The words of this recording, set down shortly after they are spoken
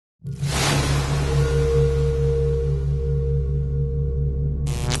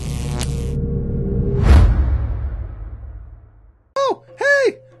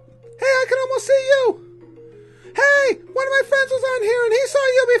in here and he saw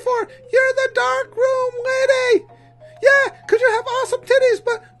you before. You're the dark room lady. Yeah, 'cause you have awesome titties,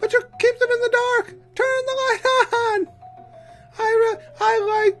 but you keep them in the dark. Turn the light on. I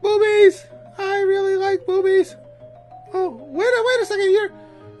like boobies. I really like boobies. Oh, wait a second.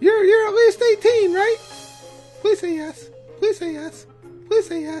 You're at least 18, right? Please say yes. Please say yes. Please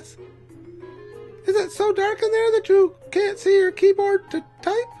say yes. Is it so dark in there that you can't see your keyboard to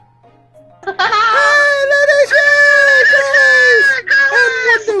type? Hey, ladies! Yay!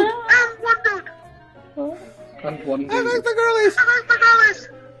 Girlies! And one dude. And one dude. I like the girlies.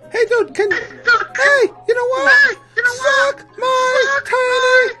 Hey, dude, hey, you know what? Suck my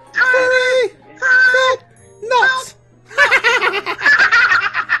tiny, furry, fat nuts.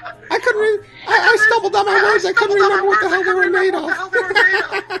 I couldn't read. I stumbled on my words. I couldn't remember what the hell they were made of.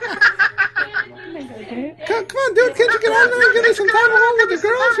 Come on, dude, can't you get on there and give me some time alone with the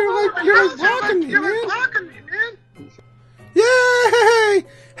girls? You're like blocking me, man. Yay!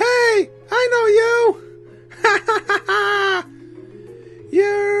 Hey, I know you.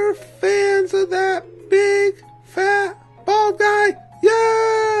 You're fans of that big, fat, bald guy?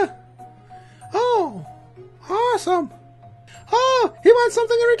 Yeah! Oh, awesome. Oh, he wants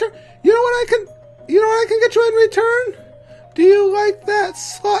something in return. You know what I can get you in return? Do you like that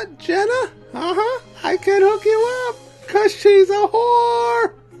slut Jenna? Uh-huh. I can hook you up, 'cause she's a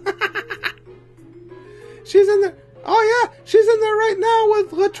whore. She's in there. Oh, yeah, she's in there right now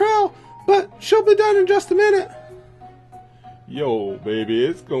with Latrell, but she'll be done in just a minute. Yo, baby,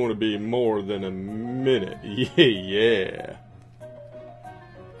 it's going to be more than a minute. Yeah.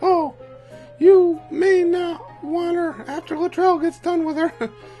 Oh, you may not want her after Latrell gets done with her.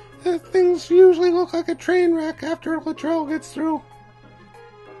 Things usually look like a train wreck after Latrell gets through.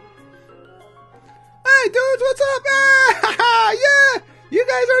 Hey, dudes, what's up? Ah, yeah, you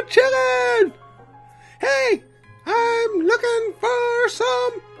guys are chilling. Hey, I'm looking for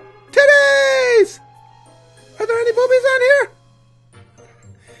some titties. Are there any boobies on here?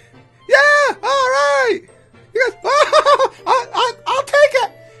 Yeah, all right. You guys, oh, I'll take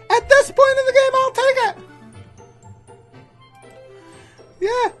it. At this point in the game, I'll take it.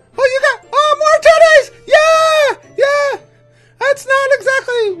 Yeah. Oh, you got, more titties. Yeah. That's not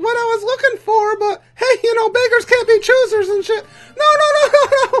exactly what I was looking for, but hey, beggars can't be choosers and shit. No,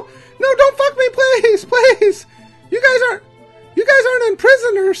 don't fuck me, please. You guys aren't in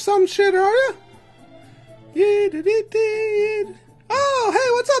prison or some shit, are you? Oh, hey,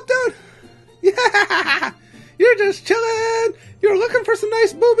 what's up, dude? Yeah, you're just chilling. You're looking for some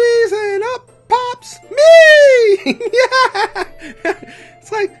nice boobies, and up pops me. Yeah,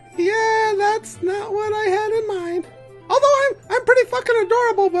 it's like, yeah, that's not what I had in mind. Although I'm pretty fucking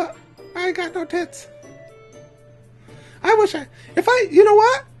adorable, but I ain't got no tits. I wish if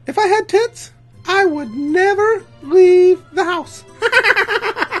I had tits, I would never leave the house.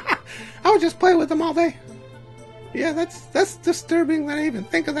 I would just play with them all day. Yeah, that's disturbing that I even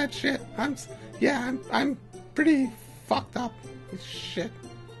think of that shit. I'm pretty fucked up. Shit.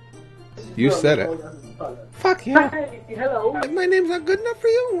 You said it. Fuck you. Hey, hello. My name's not good enough for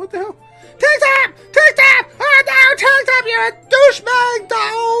you? What the hell? Take that! Oh no, take that! You're a douchebag!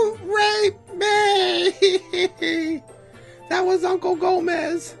 Don't rape me! That was Uncle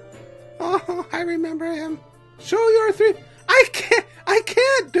Gomez. Oh, I remember him. Show your three. I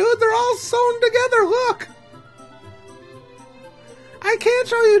can't, dude. They're all sewn together. Look. I can't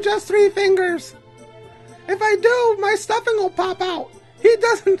show you just 3 fingers. If I do, my stuffing will pop out. He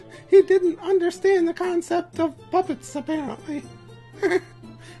didn't understand the concept of puppets, apparently.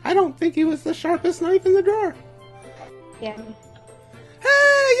 I don't think he was the sharpest knife in the drawer. Yeah.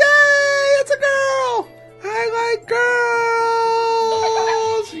 Hey, yay! It's a girl! I like girls!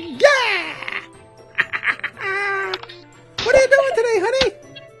 Yeah! What are you doing today, honey?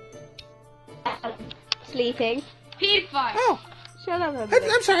 Sleeping. P5. Oh, Shut up.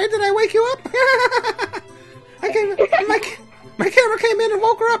 I'm sorry, did I wake you up? My camera came in and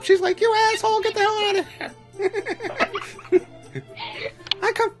woke her up. She's like, you asshole, get the hell out of here.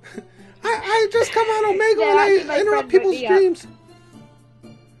 I just come on Omegle Yeah, and I interrupt people's dreams.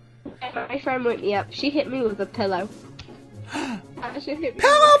 My friend woke me up. She hit me with a pillow. She hit me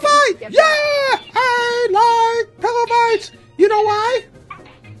Pillow fight! Yeah! I like pillow fights! You know why?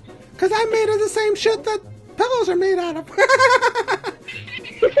 Because I'm made of the same shit that pillows are made out of.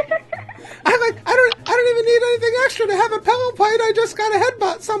 I don't even need anything extra to have a pillow fight. I just gotta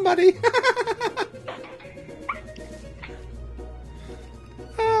headbutt somebody.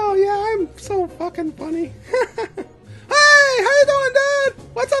 Oh yeah, I'm so fucking funny. Hey, how you doing, dude?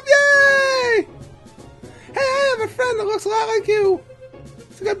 What's up, yay? Hey, I have a friend that looks a lot like you.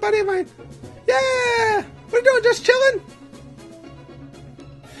 It's a good buddy of mine. Yeah! What are you doing, just chilling?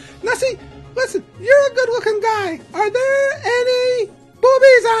 Now see, listen, you're a good-looking guy. Are there any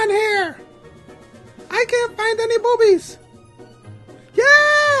boobies on here? I can't find any boobies.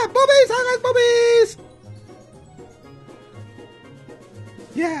 Yeah, boobies, I like boobies.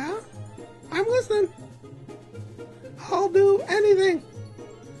 Yeah, I'm listening. I'll do anything.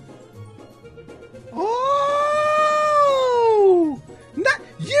 Oh!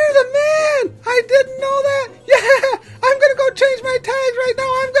 You're the man! I didn't know that! Yeah! I'm gonna go change my tags right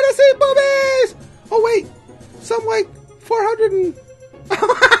now! I'm gonna see boobies! Oh wait! Some like 400 and...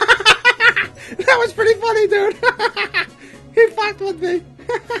 That was pretty funny, dude! He fucked with me!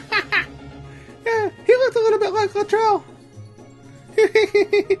 Yeah, he looked a little bit like Latrell.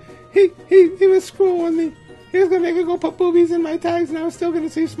 He was screwing with me. He was gonna make me go put boobies in my tags, and I was still gonna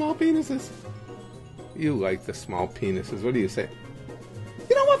see small penises. You like the small penises. What do you say?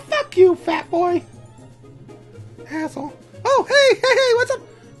 You know what? Fuck you, fat boy. Asshole. Oh, hey, what's up?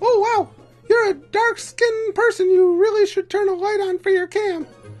 Oh, wow. You're a dark-skinned person. You really should turn a light on for your cam.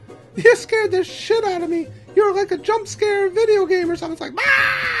 You scared the shit out of me. You're like a jump scare video game or something. It's like, bah!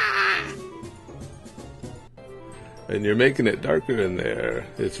 And you're making it darker in there.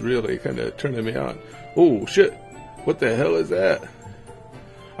 It's really kind of turning me on. Oh, shit. What the hell is that?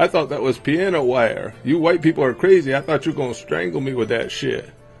 I thought that was piano wire. You white people are crazy. I thought you were going to strangle me with that shit.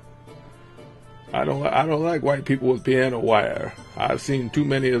 I don't like white people with piano wire. I've seen too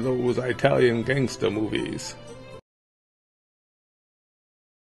many of those Italian gangster movies.